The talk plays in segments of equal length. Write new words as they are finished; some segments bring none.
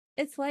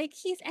It's like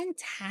he's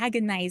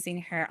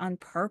antagonizing her on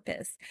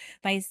purpose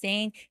by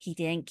saying he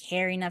didn't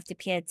care enough to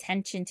pay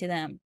attention to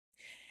them.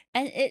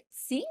 And it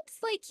seems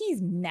like he's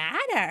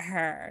mad at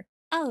her.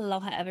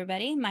 Aloha,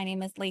 everybody. My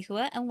name is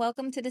Lehua, and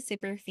welcome to the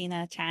Super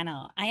Fina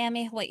channel. I am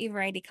a Hawaii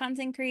variety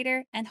content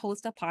creator and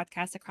host a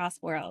podcast across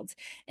worlds.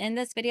 In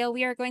this video,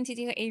 we are going to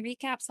do a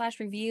recap slash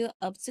review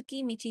of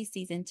Tsukimichi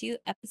Season 2,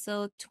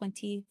 Episode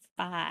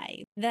 25.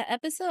 The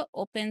episode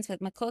opens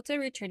with Makoto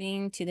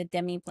returning to the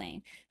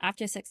demiplane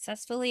after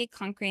successfully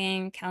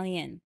conquering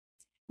Kalien.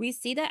 We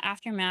see the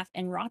aftermath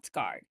in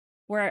Rotsgard,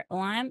 where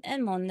Lam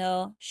and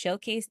Mondo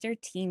showcase their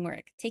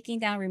teamwork, taking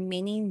down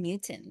remaining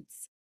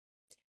mutants.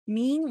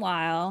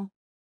 Meanwhile,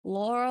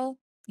 Laurel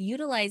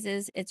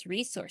utilizes its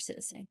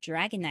resources,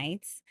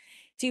 Dragonites,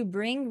 to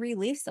bring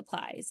relief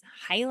supplies,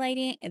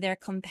 highlighting their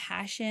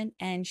compassion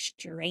and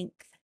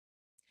strength.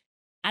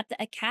 At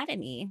the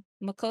academy,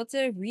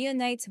 Makoto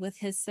reunites with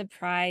his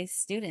surprise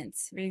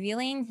students,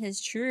 revealing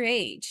his true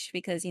age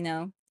because,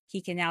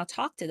 he can now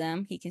talk to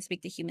them, he can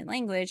speak the human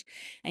language,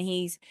 and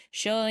he's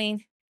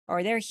showing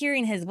or they're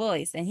hearing his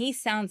voice, and he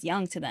sounds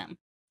young to them.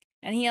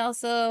 And he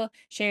also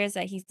shares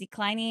that he's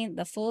declining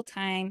the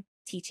full-time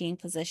teaching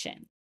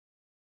position.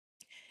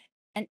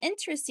 An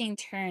interesting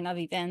turn of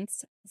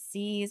events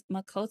sees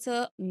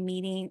Makoto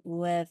meeting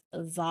with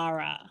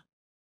Zara.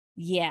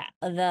 Yeah,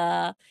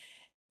 the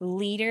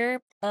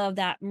leader of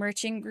that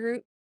merchant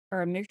group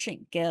or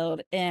merchant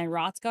guild in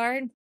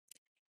Rotsgard.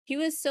 He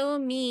was so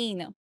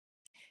mean.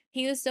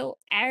 He was so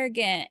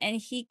arrogant, and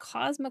he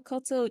caused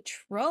Makoto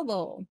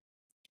trouble.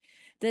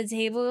 The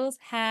tables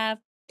have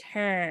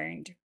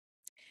turned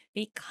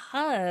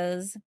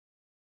because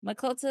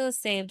Makoto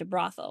saved a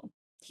brothel.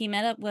 He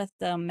met up with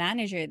the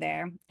manager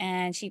there,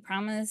 and she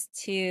promised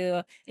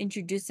to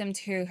introduce him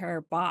to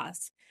her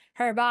boss.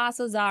 Her boss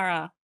was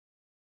Zara.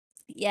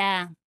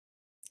 Yeah,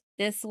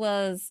 this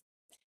was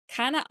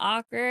kind of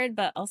awkward,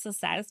 but also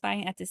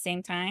satisfying at the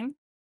same time.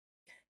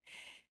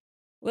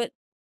 With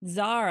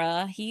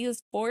Zara, he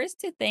was forced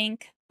to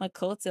thank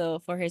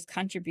Makoto for his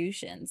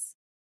contributions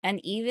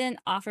and even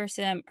offers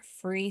him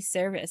free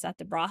service at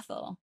the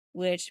brothel,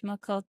 which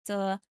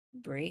Makoto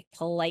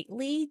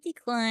politely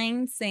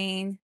declined,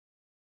 saying,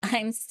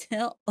 I'm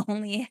still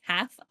only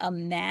half a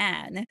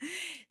man.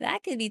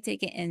 That could be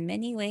taken in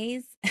many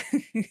ways.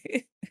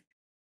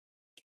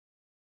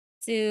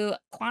 To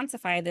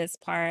quantify this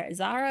part,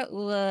 Zara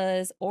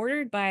was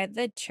ordered by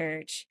the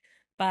church,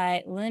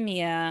 by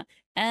Limia,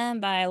 and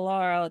by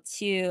Laurel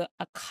to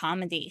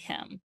accommodate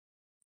him.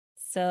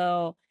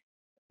 So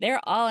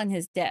they're all in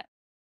his debt.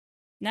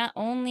 Not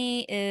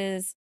only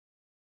is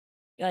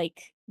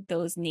like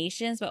those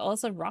nations, but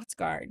also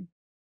Rotsgard.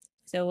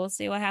 So we'll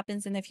see what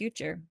happens in the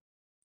future.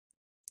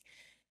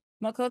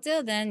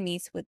 Makoto then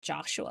meets with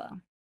Joshua,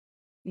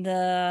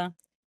 the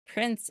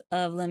prince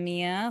of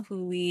Lamia,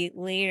 who we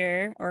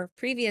later or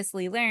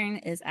previously learn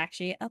is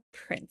actually a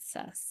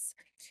princess.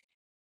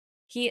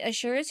 He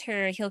assures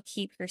her he'll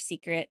keep her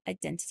secret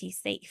identity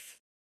safe.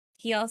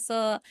 He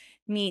also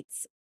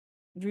meets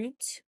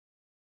Root,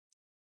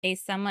 a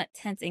somewhat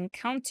tense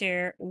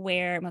encounter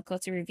where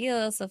Makoto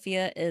reveals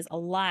Sofia is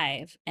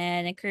alive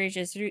and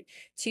encourages Root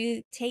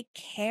to take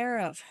care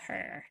of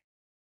her.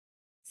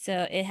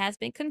 So it has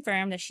been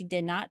confirmed that she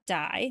did not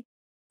die,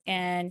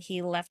 and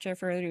he left her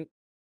for Root.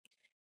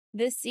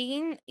 This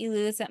scene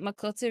alludes that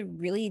Makoto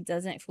really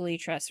doesn't fully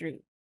trust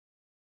Root.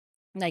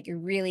 Like,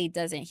 really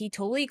doesn't. He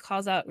totally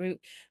calls out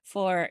Root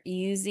for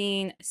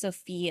using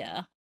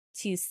Sofia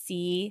to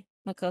see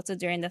Makoto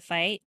during the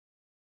fight,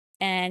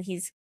 and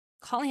he's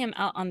calling him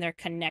out on their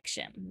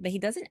connection, but he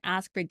doesn't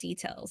ask for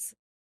details.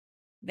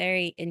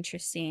 Very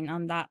interesting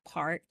on that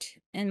part,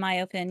 in my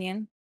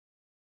opinion.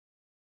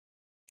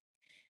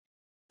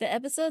 The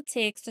episode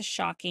takes a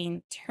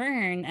shocking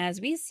turn as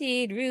we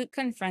see Root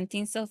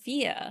confronting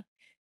Sofia.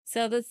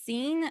 So this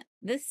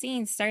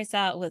scene starts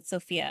out with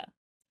Sofia.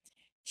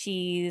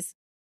 She's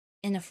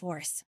in a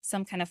forest,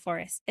 some kind of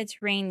forest.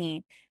 It's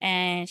raining,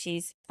 and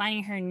she's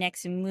planning her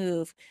next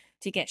move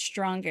to get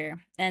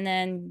stronger. And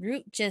then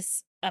Root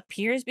just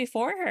appears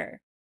before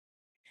her.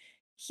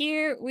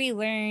 Here we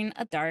learn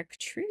a dark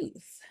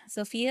truth.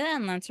 Sofia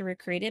and Lancer were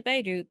created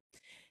by Root,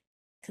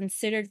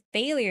 considered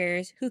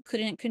failures who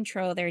couldn't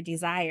control their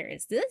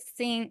desires. This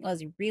scene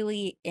was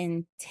really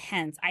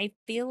intense. I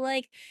feel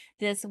like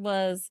this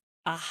was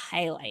a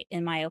highlight,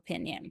 in my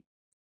opinion.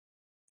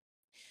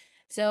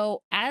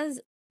 So as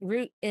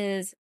Root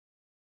is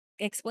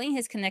explaining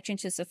his connection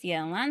to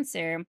Sofia and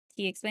Lancer,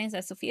 he explains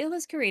that Sofia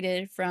was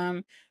created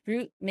from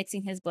Root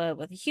mixing his blood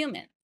with a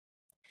human.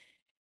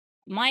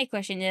 My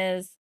question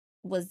is,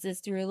 was this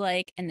through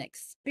like an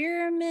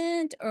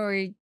experiment,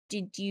 or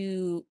did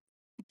you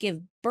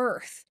give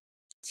birth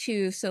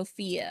to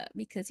Sofia?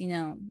 Because,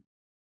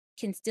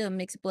 can still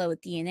mix blood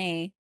with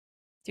DNA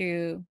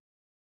through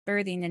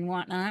birthing and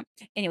whatnot.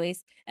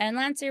 Anyways, and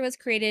Lancer was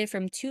created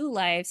from two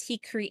lives he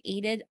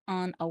created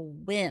on a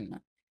whim.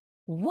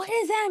 What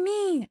does that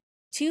mean?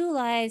 Two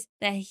lives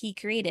that he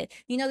created.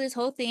 This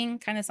whole thing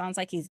kind of sounds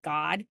like he's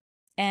God.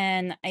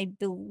 And I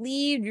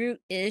believe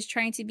Root is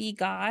trying to be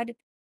God.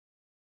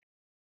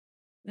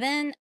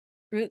 Then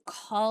Root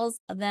calls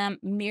them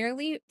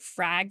merely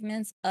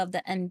fragments of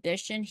the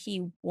ambition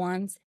he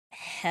once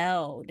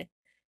held.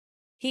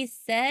 He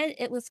said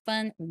it was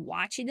fun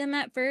watching them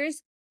at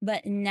first,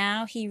 but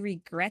now he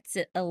regrets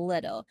it a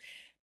little.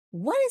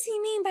 What does he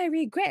mean by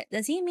regret?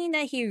 Does he mean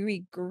that he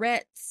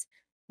regrets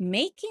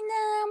making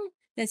them?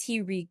 Does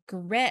he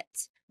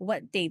regret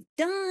what they've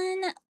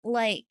done?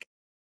 Like,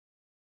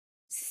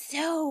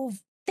 so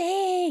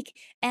vague.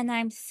 And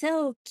I'm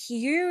so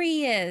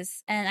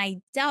curious, and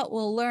I doubt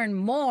we'll learn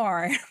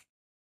more.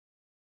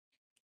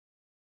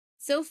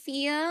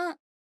 Sophia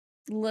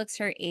looks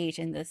her age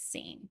in this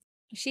scene.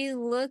 She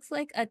looks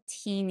like a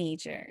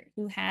teenager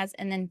who has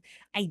an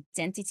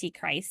identity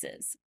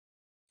crisis.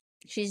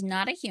 She's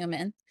not a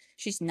human.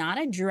 She's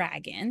not a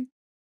dragon.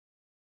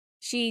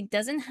 She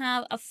doesn't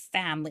have a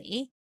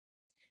family.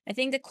 I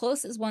think the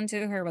closest one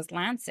to her was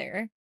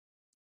Lancer.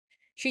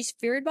 She's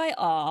feared by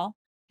all,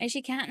 and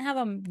she can't have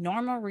a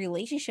normal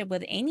relationship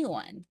with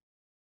anyone.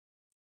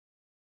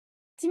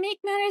 To make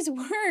matters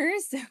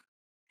worse,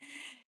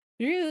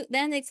 Root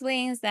then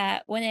explains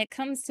that when it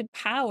comes to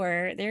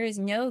power, there is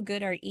no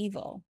good or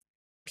evil.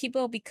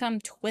 People become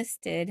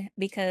twisted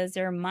because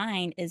their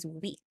mind is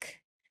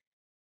weak.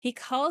 He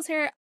calls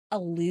her a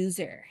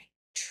loser,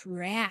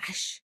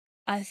 trash,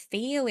 a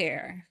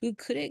failure who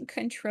couldn't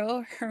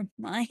control her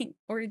mind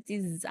or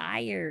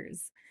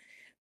desires.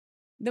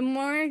 The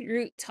more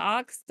Root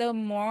talks, the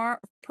more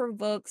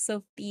provoked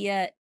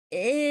Sophia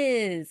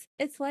is.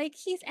 It's like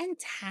he's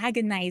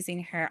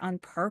antagonizing her on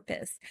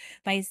purpose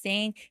by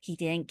saying he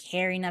didn't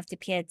care enough to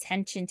pay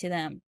attention to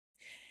them.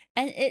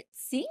 And it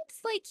seems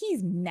like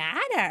he's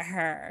mad at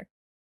her.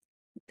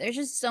 There's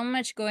just so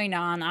much going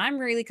on. I'm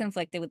really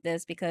conflicted with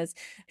this because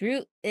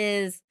Root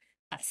is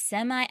a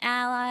semi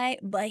ally,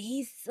 but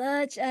he's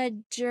such a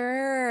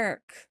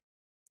jerk.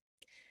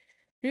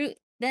 Root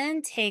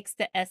then takes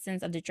the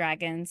essence of the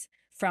dragons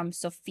from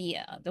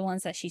Sophia, the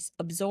ones that she's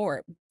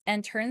absorbed,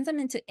 and turns them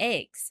into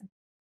eggs,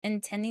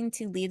 intending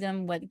to leave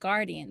them with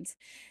guardians.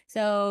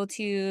 So,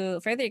 to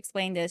further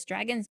explain this,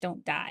 dragons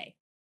don't die,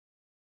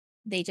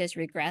 they just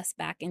regress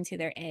back into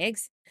their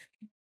eggs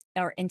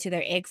or into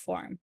their egg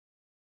form.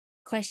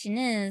 Question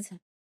is,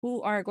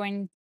 who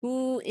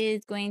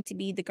is going to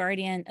be the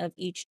guardian of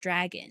each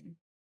dragon?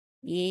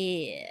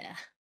 Yeah.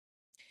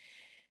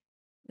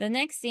 The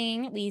next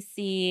thing we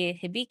see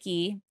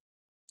Hibiki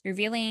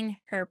revealing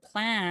her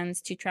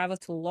plans to travel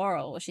to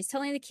Laurel. She's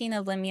telling the king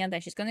of Limia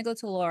that she's going to go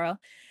to Laurel,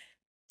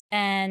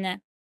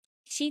 and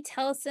she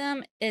tells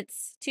him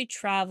it's to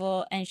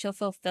travel and she'll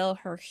fulfill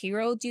her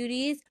hero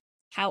duties.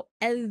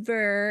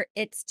 However,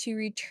 it's to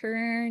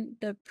return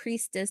the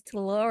priestess to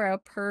Laurel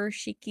per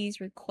Shiki's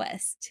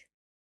request.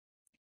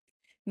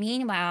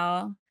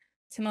 Meanwhile,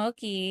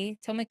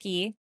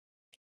 Tomoki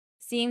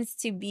seems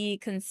to be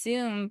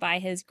consumed by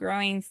his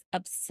growing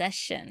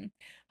obsession.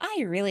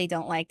 I really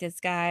don't like this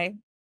guy.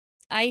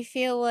 I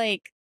feel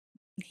like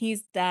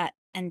he's that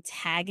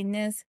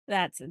antagonist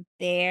that's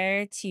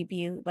there to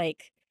be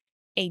like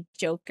a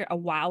joker, a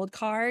wild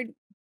card.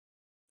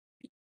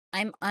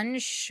 I'm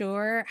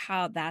unsure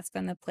how that's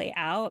going to play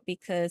out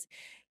because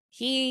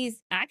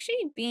he's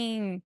actually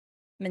being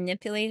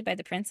manipulated by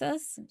the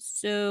princess.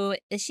 So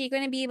is she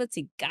going to be able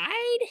to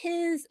guide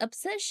his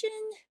obsession,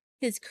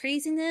 his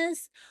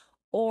craziness,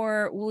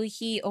 or will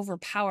he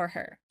overpower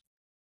her?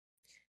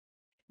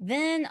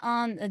 Then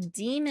on the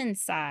demon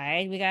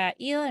side, we got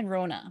Ila and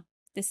Rona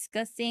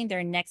discussing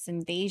their next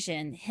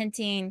invasion,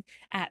 hinting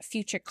at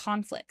future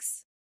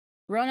conflicts.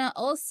 Rona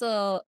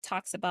also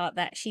talks about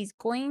that she's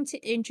going to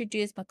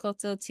introduce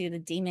Makoto to the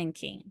Demon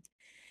King.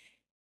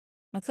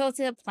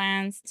 Makoto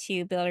plans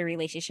to build a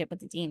relationship with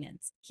the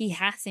demons. He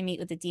has to meet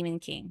with the Demon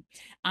King.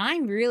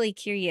 I'm really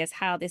curious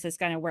how this is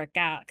going to work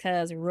out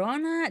because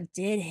Rona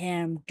did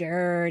him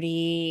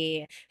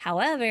dirty.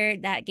 However,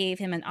 that gave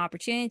him an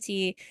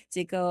opportunity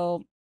to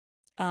go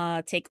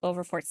take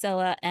over Fort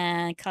Silla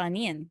and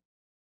Kalanian.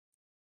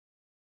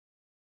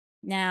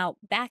 Now,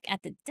 back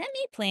at the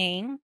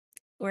demiplane,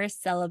 we're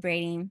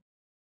celebrating.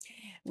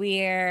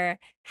 We're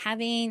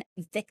having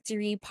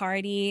victory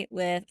party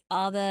with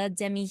all the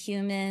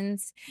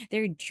demi-humans.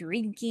 They're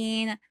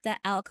drinking the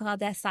alcohol,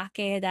 that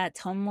sake that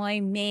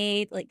Tomoe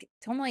made. Like,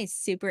 Tomoe is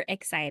super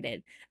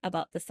excited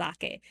about the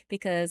sake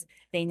because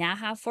they now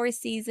have 4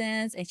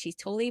 seasons and she's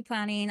totally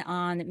planning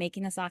on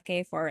making a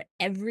sake for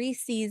every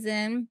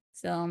season.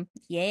 So,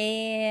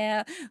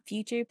 yeah,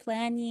 future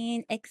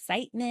planning,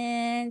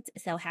 excitement.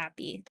 So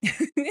happy.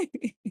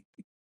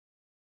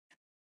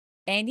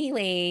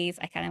 Anyways,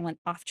 I kind of went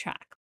off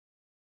track.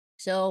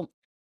 So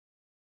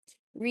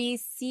we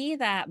see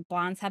that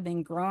bonds have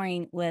been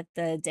growing with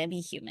the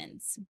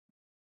demi-humans.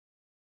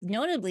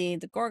 Notably,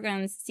 the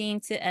Gorgons seem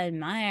to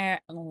admire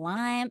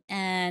Lime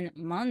and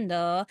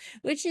Mondo,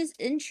 which is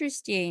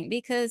interesting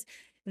because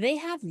they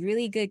have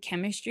really good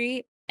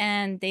chemistry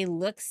and they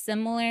look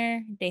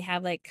similar. They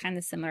have like kind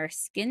of similar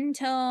skin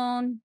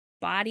tone,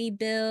 body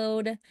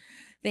build.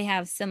 They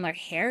have similar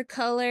hair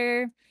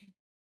color.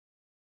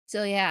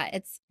 So yeah,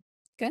 it's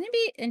going to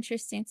be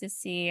interesting to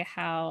see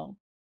how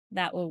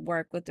that would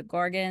work with the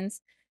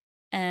Gorgons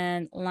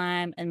and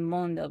Lime and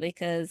Mondo,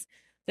 because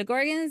the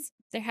Gorgons,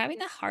 they're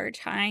having a hard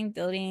time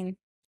building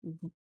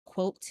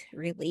quote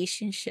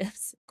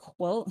relationships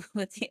quote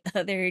with the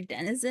other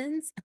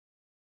denizens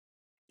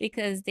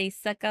because they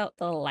suck out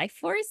the life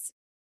force,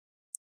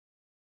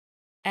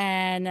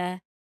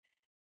 and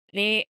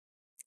they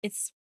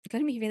it's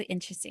going to be really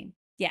interesting.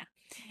 Yeah.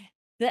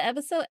 The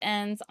episode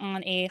ends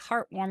on a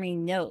heartwarming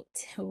note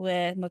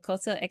with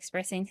Makoto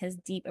expressing his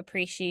deep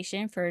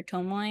appreciation for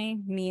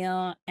Tomoe,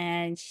 Mio,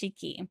 and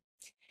Shiki.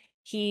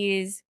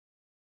 He's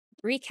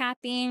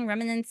recapping,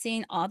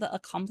 reminiscing all the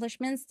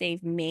accomplishments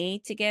they've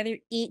made together.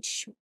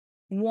 Each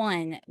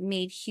one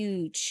made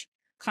huge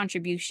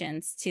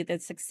contributions to the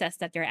success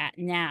that they're at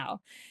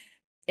now.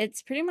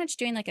 It's pretty much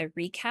doing like a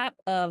recap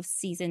of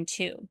season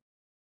 2.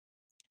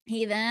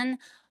 He then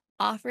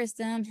offers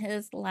them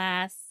his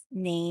last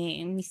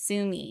name,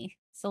 Misumi,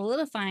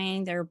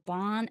 solidifying their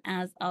bond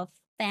as a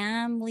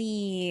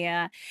family.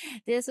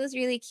 This was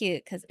really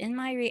cute because in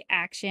my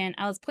reaction,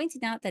 I was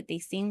pointing out that they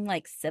seem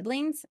like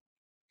siblings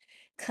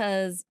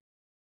because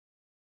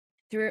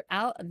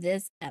throughout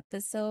this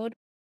episode,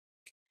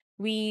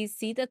 we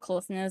see the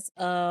closeness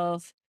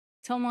of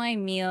Tomoe,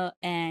 Mio,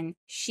 and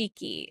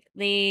Shiki.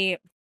 They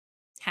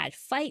had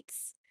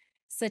fights,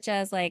 such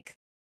as like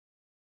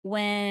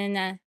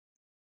when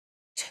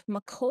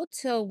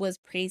Makoto was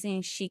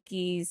praising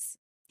Shiki's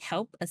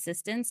help,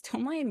 assistance,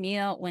 Tomoe and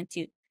Mio went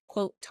to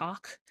quote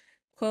talk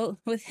quote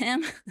with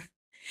him.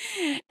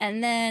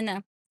 And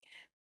then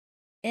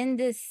in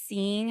this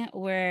scene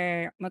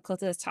where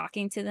Makoto is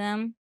talking to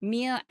them,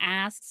 Mia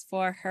asks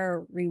for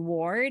her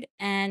reward,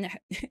 and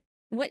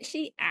what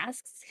she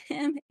asks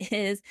him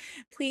is,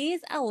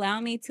 please allow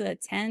me to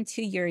attend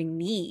to your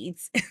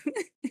needs.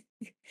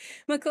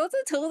 Makoto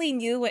totally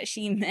knew what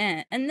she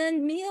meant, and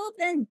then Mia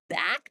then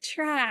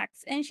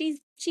backtracks and she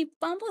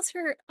fumbles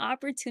her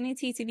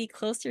opportunity to be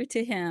closer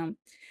to him.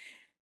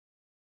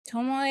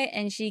 Tomoe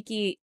and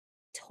Shiki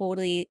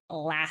totally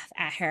laugh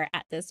at her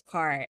at this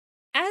part.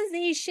 As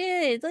they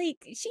should.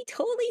 Like, she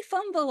totally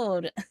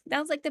fumbled. That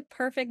was like the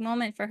perfect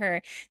moment for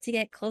her to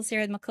get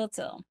closer with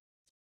Makoto.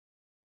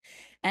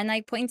 And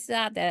I pointed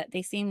out that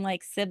they seem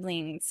like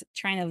siblings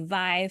trying to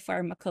vie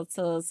for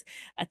Makoto's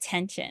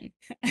attention.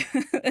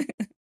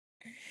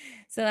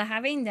 So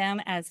having them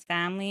as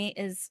family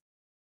is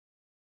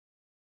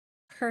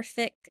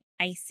perfect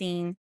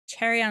icing,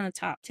 cherry on the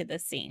top to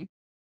this scene.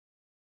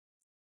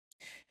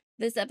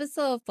 This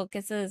episode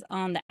focuses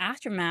on the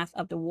aftermath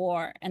of the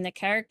war and the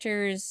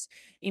characters'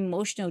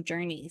 emotional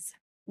journeys.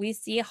 We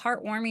see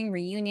heartwarming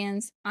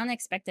reunions,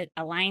 unexpected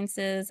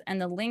alliances, and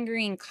the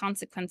lingering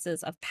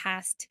consequences of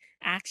past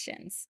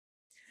actions.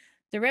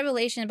 The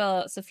revelation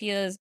about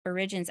Sofia's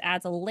origins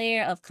adds a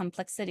layer of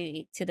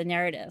complexity to the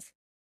narrative.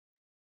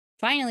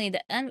 Finally,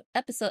 the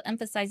episode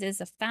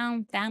emphasizes a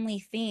found family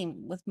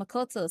theme, with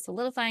Makoto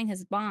solidifying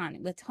his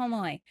bond with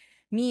Tomoe,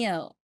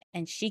 Mio,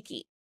 and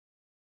Shiki.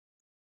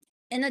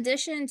 In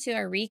addition to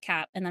a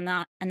recap and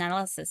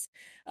analysis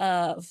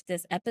of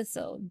this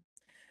episode,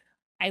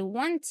 I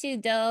want to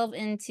delve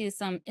into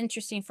some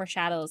interesting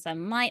foreshadows that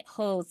might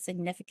hold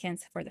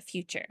significance for the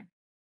future.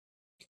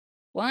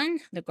 One,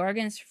 the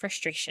Gorgon's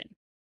frustration.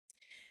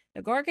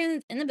 The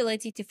Gorgon's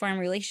inability to form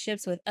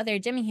relationships with other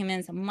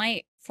demi-humans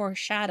might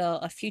foreshadow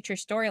a future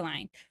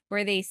storyline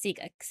where they seek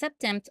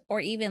acceptance or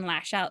even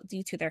lash out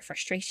due to their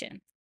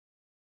frustration.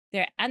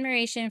 Their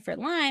admiration for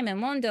Lime and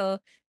Mondo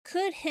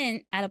could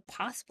hint at a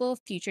possible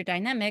future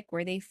dynamic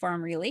where they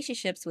form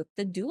relationships with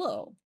the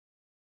duo.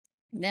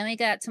 Then we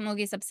got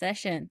Tomogi's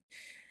obsession.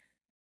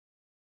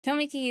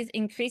 Tomogi's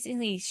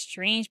increasingly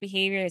strange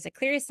behavior is a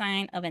clear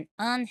sign of an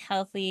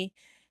unhealthy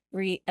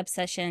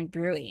obsession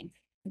brewing.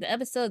 The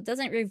episode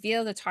doesn't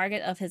reveal the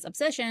target of his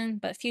obsession,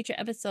 but future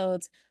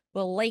episodes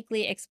will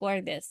likely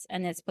explore this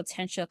and its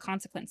potential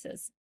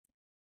consequences.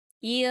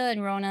 Iya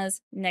and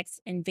Rona's next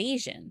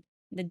invasion.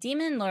 The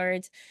demon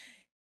lords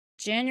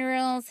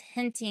generals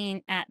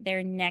hinting at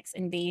their next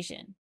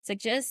invasion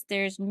suggests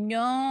there's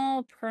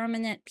no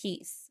permanent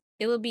peace.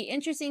 It will be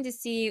interesting to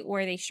see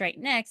where they strike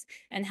next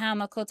and how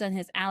Makoto and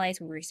his allies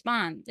will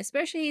respond,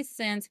 especially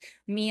since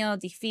Mio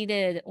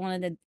defeated one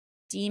of the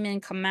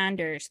demon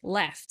commanders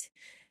left.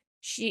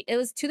 It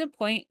was to the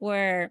point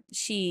where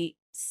she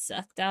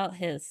sucked out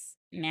his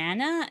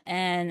mana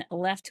and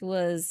left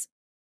was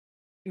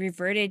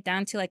reverted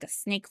down to like a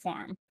snake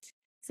form.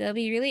 So it'll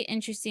be really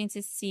interesting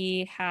to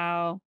see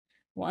how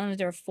one of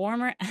their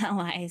former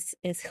allies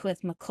is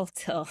with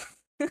Makoto.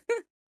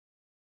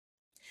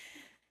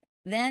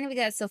 Then we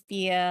got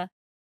Sofia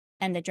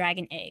and the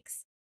dragon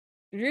eggs.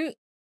 Root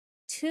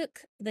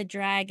took the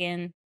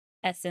dragon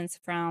essence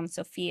from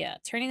Sofia,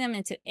 turning them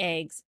into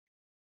eggs,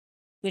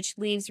 which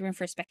leaves room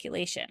for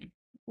speculation.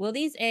 Will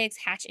these eggs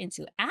hatch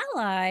into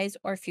allies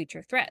or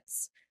future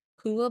threats?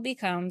 Who will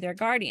become their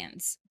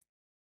guardians?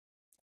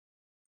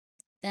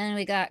 Then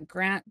we got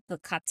Grant the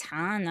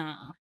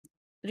katana.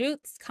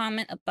 Root's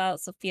comment about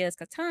Sofia's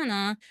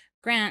katana,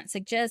 Grant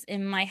suggests it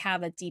might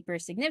have a deeper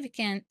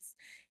significance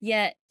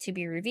yet to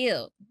be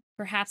revealed.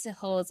 perhaps it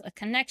holds a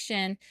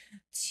connection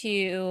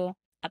to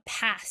a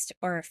past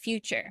or a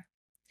future.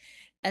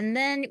 And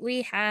then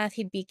we have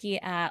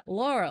Hibiki at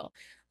Laurel.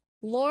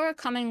 Laurel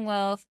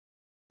Commonwealth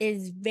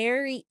is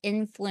very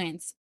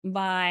influenced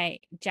by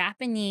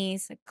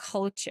Japanese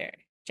culture,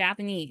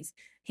 Japanese,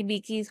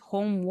 Hibiki's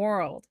home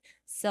world.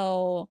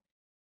 So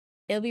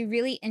it'll be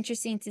really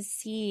interesting to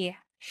see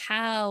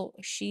how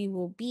she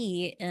will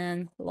be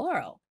in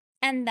Laurel.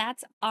 And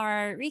that's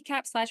our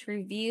recap slash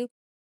review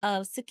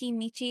of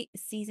Tsukimichi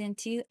Season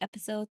 2,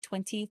 Episode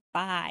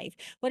 25.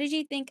 What did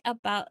you think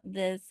about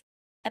this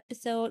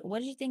episode? What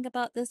did you think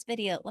about this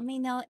video? Let me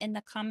know in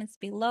the comments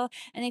below.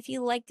 And if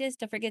you like this,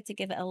 don't forget to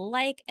give it a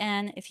like.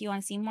 And if you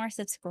want to see more,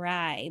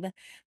 subscribe.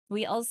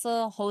 We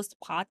also host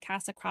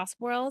podcasts across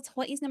worlds.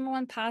 Hawaii's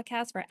 #1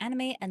 podcast for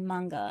anime and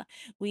manga.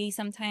 We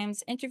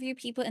sometimes interview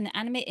people in the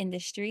anime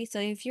industry. So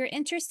if you're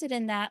interested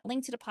in that,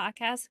 link to the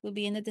podcast will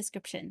be in the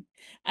description.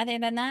 Other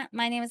than that,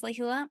 my name is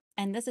Lehua,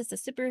 and this is the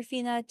Super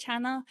Fina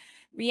channel,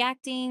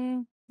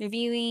 reacting,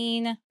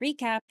 reviewing,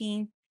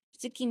 recapping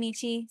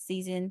Tsukimichi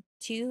Season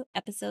 2,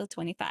 Episode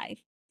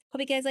 25. Hope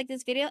you guys like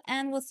this video,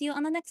 and we'll see you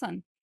on the next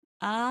one.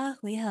 Ah,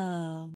 we ho.